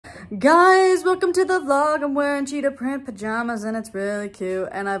Guys, welcome to the vlog. I'm wearing cheetah print pajamas and it's really cute.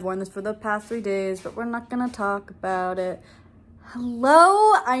 And I've worn this for the past 3 days, but we're not gonna talk about it.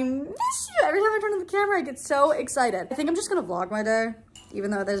 Hello, I miss you. Every time I turn on the camera, I get so excited. I think I'm just gonna vlog my day,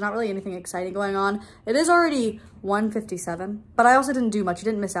 even though there's not really anything exciting going on. It is already 1:57, but I also didn't do much. You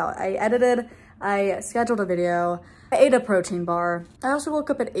didn't miss out. I edited, I scheduled a video, I ate a protein bar. I also woke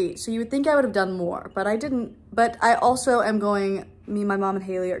up at 8, so you would think I would have done more, but I didn't. But I also am going, me, my mom, and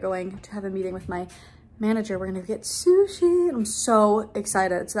Haley are going to have a meeting with my manager. We're gonna get sushi, and I'm so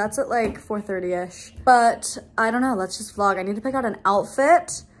excited. So that's at like 4:30ish. But I don't know, let's just vlog. I need to pick out an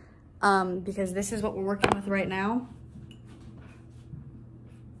outfit because this is what we're working with right now.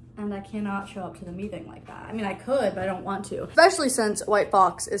 And I cannot show up to the meeting like that. I mean, I could, but I don't want to. Especially since White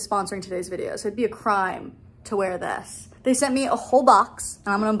Fox is sponsoring today's video, so it'd be a crime to wear this. They sent me a whole box,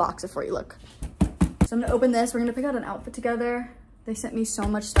 and I'm gonna unbox it for you, look. So I'm gonna open this, we're gonna pick out an outfit together. They sent me so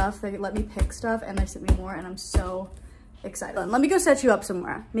much stuff, they let me pick stuff, and they sent me more, and I'm so excited. Let me go set you up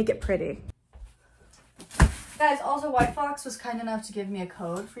somewhere, make it pretty. Guys, also White Fox was kind enough to give me a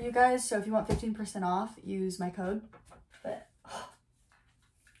code for you guys, so if you want 15% off, use my code. But, oh,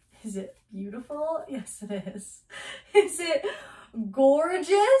 is it beautiful? Yes, it is. Is it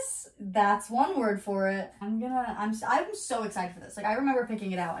gorgeous? That's one word for it. I'm so excited for this. Like, I remember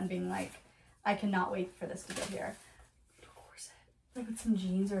picking it out and being like, I cannot wait for this to get here. Corset, like with some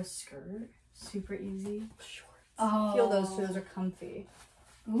jeans or a skirt, super easy. Shorts. Oh, feel those too. Those are comfy.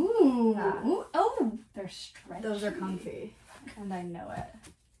 Ooh, yeah. Ooh. Oh, they're stretchy. Those are comfy, and I know it.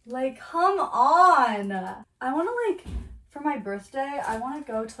 Like, come on. I want to like. For my birthday, I want to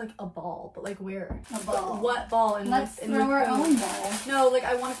go to like a ball, but like where? A ball. What ball? And let's throw our own ball. No, like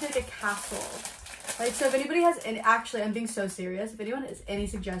I want to pick a castle. Like, so if anybody has any, actually, I'm being so serious. If anyone has any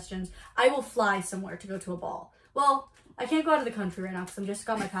suggestions, I will fly somewhere to go to a ball. Well, I can't go out of the country right now because I'm just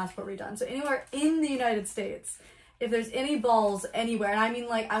got my passport redone. So anywhere in the United States, if there's any balls anywhere, and I mean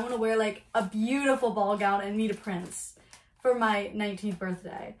like I want to wear like a beautiful ball gown and meet a prince for my 19th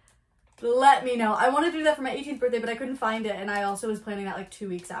birthday. Let me know. I want to do that for my 18th birthday, but I couldn't find it, and I also was planning that like 2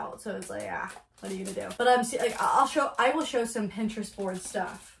 weeks out. So it's like, ah, what are you gonna do? But like, I will show some Pinterest board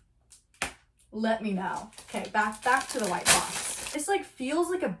stuff. Let me know. Okay, back to the White Fox. This like feels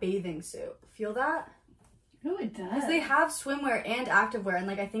like a bathing suit. Feel that? Oh, it does. Because they have swimwear and activewear, and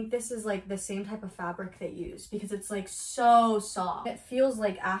like I think this is like the same type of fabric they use because it's like so soft. It feels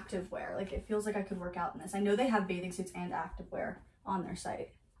like activewear. Like it feels like I could work out in this. I know they have bathing suits and activewear on their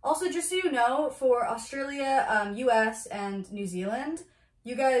site. Also, just so you know, for Australia, US, and New Zealand,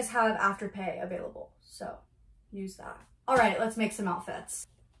 you guys have Afterpay available. So use that. All right, let's make some outfits.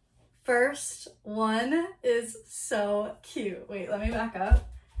 First one is so cute. Wait, let me back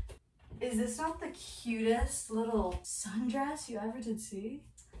up. Is this not the cutest little sundress you ever did see?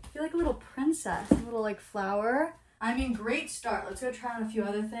 I feel like a little princess, a little like flower. I mean, great start. Let's go try on a few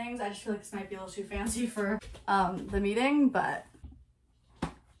other things. I just feel like this might be a little too fancy for the meeting, but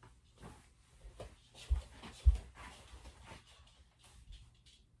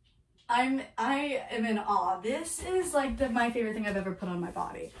I am in awe. This is like my favorite thing I've ever put on my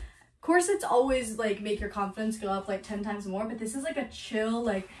body. Corsets always like make your confidence go up like 10 times more, but this is like a chill,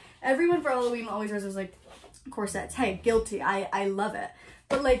 like everyone for Halloween always wears those like corsets. Hey, guilty. I love it.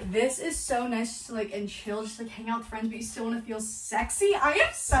 But like this is so nice to like and chill, just like hang out with friends, but you still want to feel sexy. I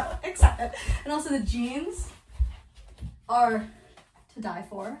am so excited. And also the jeans are to die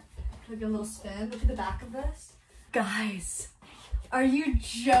for. Give a little spin. Look at the back of this. Guys. Are you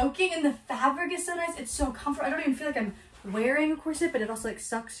joking? And the fabric is so nice. It's so comfortable. I don't even feel like I'm wearing a corset, but it also like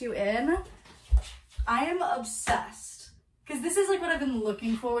sucks you in. I am obsessed. Because this is like what I've been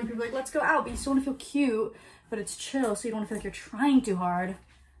looking for when people are like, let's go out, but you still want to feel cute, but it's chill, so you don't want to feel like you're trying too hard.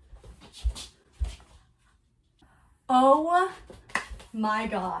 Oh my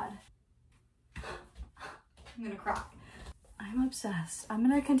God. I'm gonna cry. I'm obsessed. I'm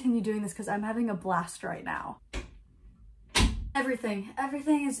gonna continue doing this because I'm having a blast right now. Everything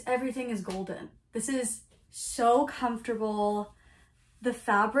is golden. This is so comfortable. The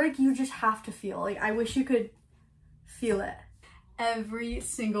fabric, you just have to feel. Like, I wish you could feel it. Every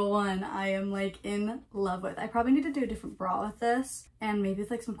single one I am like in love with. I probably need to do a different bra with this and maybe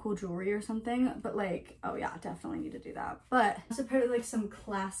with like some cool jewelry or something, but like, oh yeah, definitely need to do that. But I also paired with like some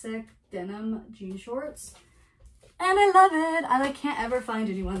classic denim jean shorts and I love it. I like can't ever find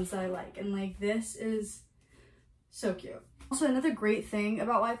any ones that I like, and like this is so cute. Also, another great thing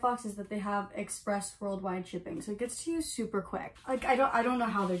about White Fox is that they have express worldwide shipping, so it gets to you super quick. Like, I don't know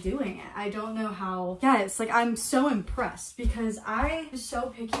how they're doing it. I don't know how. Yeah, it's like I'm so impressed because I am so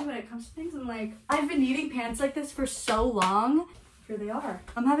picky when it comes to things. I'm like, I've been needing pants like this for so long. here they are.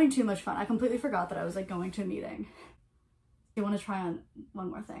 I'm having too much fun. I completely forgot that I was like going to a meeting. You want to try on one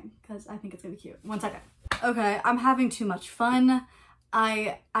more thing because I think it's gonna be cute. 1 second. Okay, I'm having too much fun.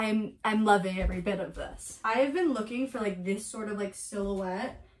 I'm loving every bit of this. I have been looking for like this sort of like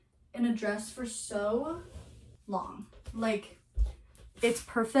silhouette in a dress for so long. Like, it's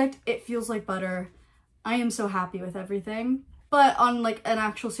perfect. It feels like butter. I am so happy with everything. But on like an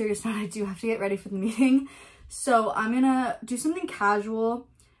actual serious note, I do have to get ready for the meeting. So I'm gonna do something casual.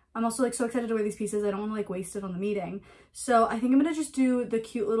 I'm also like so excited to wear these pieces. I don't want to like waste it on the meeting. So I think I'm gonna just do the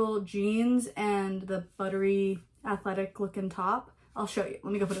cute little jeans and the buttery athletic looking top. I'll show you.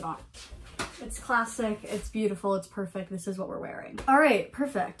 Let me go put it on. It's classic. It's beautiful. It's perfect. This is what we're wearing. All right,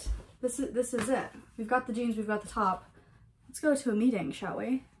 perfect. This is it. We've got the jeans. We've got the top. Let's go to a meeting, shall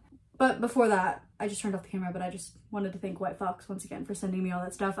we? But before that, I just turned off the camera, but I just wanted to thank White Fox once again for sending me all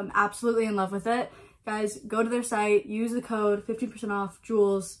that stuff. I'm absolutely in love with it. Guys, go to their site, use the code 15% off,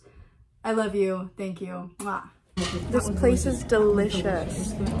 Jules. I love you. Thank you. Mwah. This place is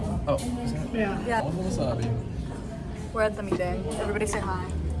delicious. Oh, Yeah. We're at the meeting. Everybody say hi.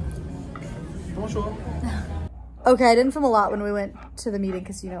 Bonjour. Okay, I didn't film a lot when we went to the meeting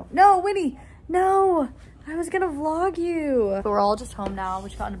because, you know, no, Winnie, no, I was gonna vlog you. But we're all just home now. We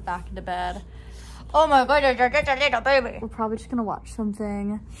just gotten back into bed. Oh my goodness, you're just a little baby. We're probably just gonna watch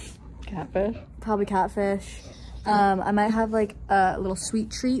something. Catfish. Probably Catfish. I might have like a little sweet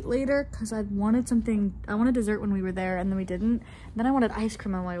treat later because I wanted something. I wanted dessert when we were there and then we didn't. And then I wanted ice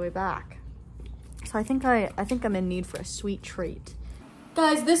cream on my way back. So I think I'm in need for a sweet treat.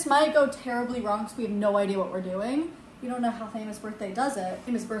 Guys, this might go terribly wrong because we have no idea what we're doing. We don't know how Famous Birthday does it.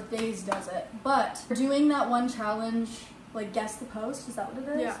 Famous Birthdays does it. But we're doing that one challenge, like guess the post. Is that what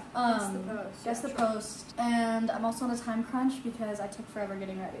it is? Yeah. Guess the post. Guess the post. And I'm also on a time crunch because I took forever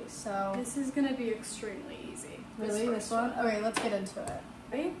getting ready. So This is gonna be extremely easy. really, this one? Okay, let's get into it.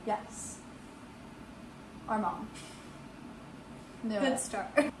 Ready? Yes. Our mom. Knew Good it. start.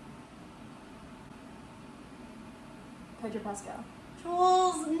 Pedro Pascal.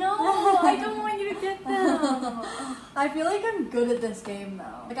 Jules, no, I don't want you to get them. I feel like I'm good at this game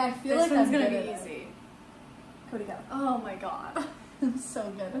though. Like I feel This like one's I'm gonna good be at it. easy. Cody, go. Oh my god. I'm so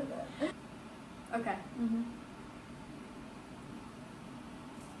good at it. Okay.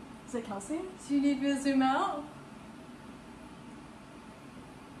 Is it Kelsey? Do you need me to zoom out?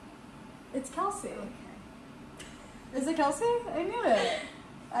 It's Kelsey. Is it Kelsey? I knew it.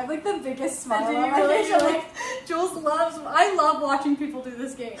 I have like the biggest smile Do you on my really? face. You're I'm like, Jules loves, I love watching people do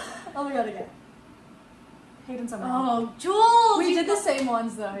this game. oh my god, again. Hayden somehow. Oh, Jules! We you did the got- same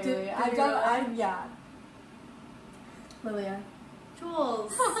ones though, Haley. Did I've we done, really? yeah. Lilia.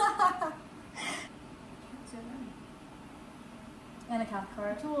 Jules. And a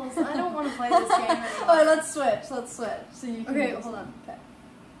Cathcart. Jules, I don't want to play this game anymore. Alright, let's switch. So you can Okay, do this hold one. on.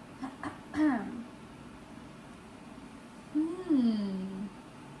 Okay.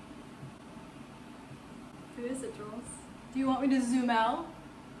 Who is it, Jules? Do you want me to zoom out?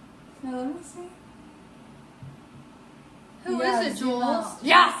 No, let me see. Who Yeah, is it, zoom Jules? out.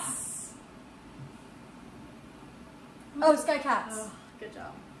 Yes! Oh, Sky Cats. Oh, good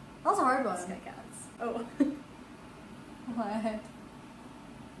job. That was a hard one. Sky Cats. Oh. What?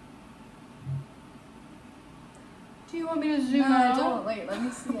 Do you want me to zoom No, out? I don't. Wait, let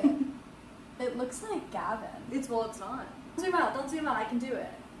me see it. It looks like Gavin. It's not. Zoom out. Don't zoom out. I can do it.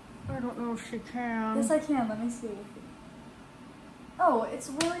 I don't know if she can. Yes, I can. Let me see. Oh, it's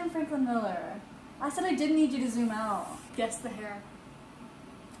William Franklin Miller. I said I didn't need you to zoom out. Guess the hair.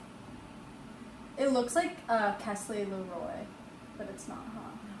 It looks like Kesley Leroy, but it's not,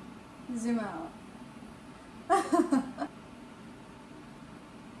 huh? Zoom out.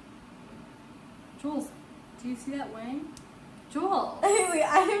 Jules, do you see that wing? Jules! Haley,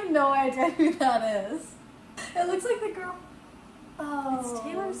 I have no idea who that is. It looks like the girl. Oh. It's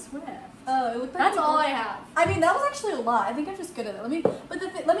Taylor Swift. Oh, it looked like That's the all girl- I have. I mean, that was actually a lot. I think I'm just good at it. Let me do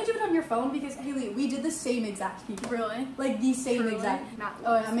it on your phone because Haley, we did the same exact people. Really? Like the same Truly? exact. Not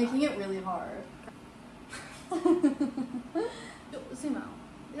Oh, really. I'm making it really hard. Zoom out.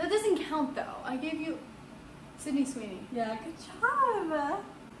 That doesn't count though. I gave you Sydney Sweeney. Yeah, good job.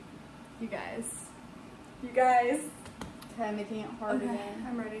 You guys. Okay, I'm making it hard Okay, again.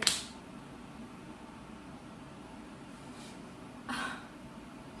 I'm ready.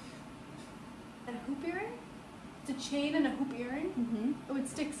 And a hoop earring? It's a chain and a hoop earring? Mm-hmm. Oh,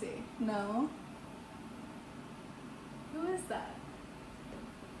 it's Dixie. No. Who is that?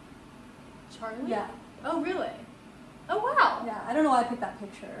 Charlie? Yeah. Oh, really? Oh, wow. Yeah, I don't know why I picked that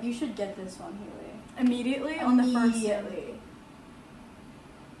picture. You should get this one, Haley. Immediately on the first day.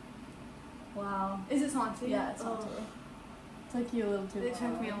 Wow. Is it Santi? Yeah, it's Oh. Santi. Took you a little too long. It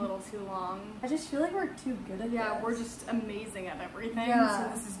took me a little too long. I just feel like we're too good at Yeah, this. we're just amazing at everything. Yeah.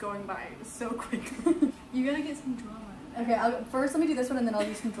 So this is going by so quickly. You gotta get some drama. Okay, first let me do this one and then I'll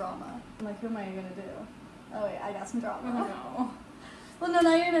do some drama. I'm like, who am I gonna do? Oh wait, I got some drama. Oh no. Well, no,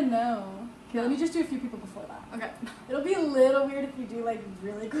 now you're gonna know. Okay, let me just do a few people before that. Okay. It'll be a little weird if you do like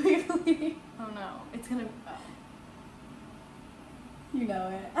really quickly. Oh no. It's gonna. Oh. You know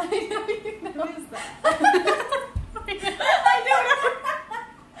it. I know you know. Who is that? I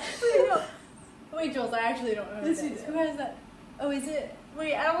don't know. Wait, Jules, I actually don't know who Yes, it you is. do. Who has that? Oh, is it?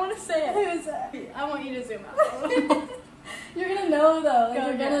 Wait, I don't want to say Who it. is that? I want you to zoom out. You're gonna know though. Like, Go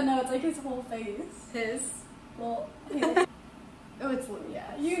you're again. gonna know. It's like his whole face. His. Well, Oh, it's Luca.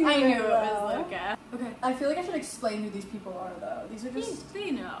 yeah, you knew I knew it well. was Luca. Okay. I feel like I should explain who these people are though. These are just.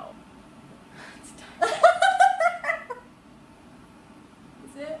 They know. It's time.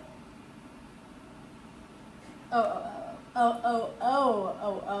 Is it? Oh.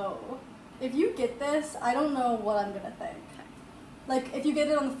 If you get this, I don't know what I'm gonna think. Like, if you get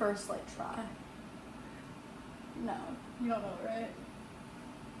it on the first, like, try. Okay. No, you don't know, right?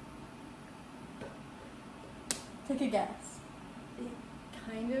 Take a guess. It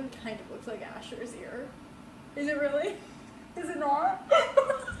kind of looks like Asher's ear. Is it really? Is it not?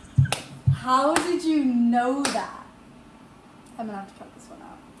 How did you know that? I'm gonna have to cut this one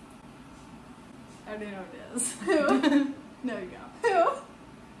out. I don't know what it is. Who? No, you go.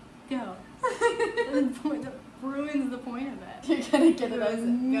 Who? Go. That ruins the point of it. You're gonna get Who it is it? Go.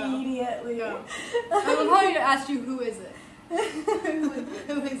 immediately. Go. I love how you asked you who is it.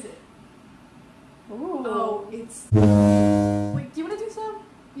 Who is it? Ooh. Oh, it's. Wait, do you want to do some?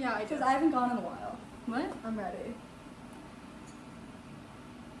 Yeah, I do. Because I haven't gone in a while. What? I'm ready.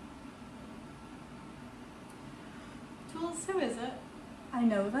 Jules, who is it? I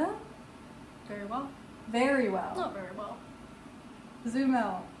know them Very well. very well. Not very well. Zoom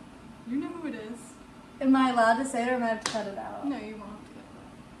out. You know who it is. Am I allowed to say it or am I have to cut it out? No, you won't have to get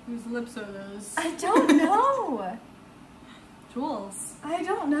that. Whose lips are those? I don't know. Jules. I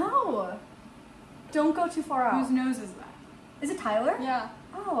don't know. Don't go too far out. Whose nose is that? Is it Tyler? Yeah.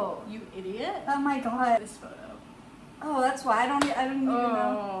 Oh. You idiot. Oh my god. This photo. Oh, that's why I don't even know.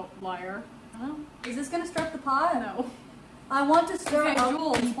 Oh, liar. Huh? Is this gonna stir up the pot? No. I want to stir Okay, up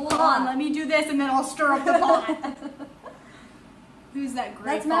Jules, the hold pot. on. Let me do this and then I'll stir up the pot. Who's that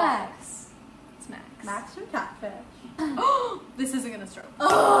gray That's fox? Max. It's Max. Max from Catfish. This isn't gonna stir up.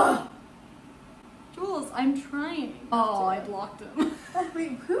 Ugh. Jules, I'm trying. Oh, I blocked him.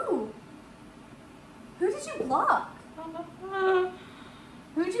 Wait, who? Who did you block?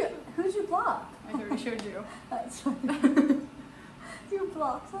 Who'd you block? I already showed you. That's funny. You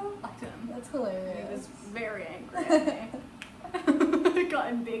blocked him? Blocked him. That's He hilarious. was very angry at me. Got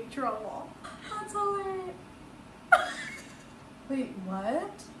in big trouble. That's hilarious. Wait,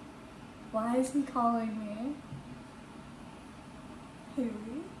 what? Why is he calling me?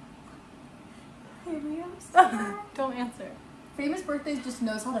 Haley? Haley, I'm sorry. Don't answer. Famous Birthdays just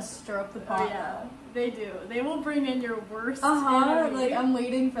knows how to stir up the pot. Oh yeah, they do. They will bring in your worst Like enemy. I'm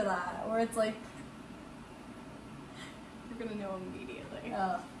waiting for that, where it's like, You're gonna know immediately.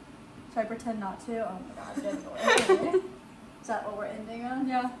 should I pretend not to? Oh my god, get away. Is that what we're ending on?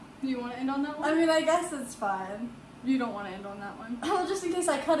 Yeah. Do you want to end on that one? I mean, I guess it's fine. You don't want to end on that one. Oh, just in case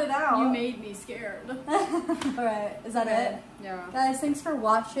I cut it out. You made me scared. Alright, is that it? Yeah. Guys, thanks for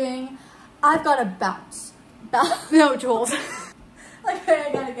watching. I've got to bounce. No, Jules. Okay,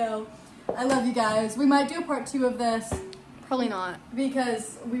 I gotta go. I love you guys. We might do a part 2 of this Probably not.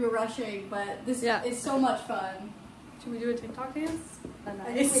 because we were rushing, but this is so much fun. Should we do a TikTok dance? I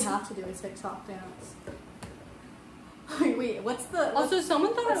think we have to do a TikTok dance. Wait, what's the... Also,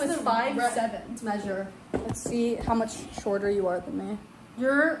 someone thought it was 5'7". Measure. Let's see how much shorter you are than me.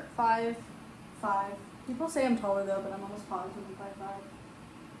 You're 5'5". People say I'm taller though, but I'm almost positive I'm 5'5".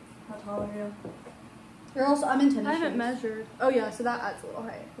 How tall are you? You're also, I'm in tennis I haven't shoes. measured. Oh yeah, so that adds a little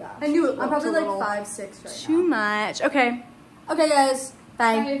height. Yeah. I knew it I'm probably looked a like little 5'6" right Too much. Okay. now. Okay guys,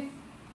 bye. Bye.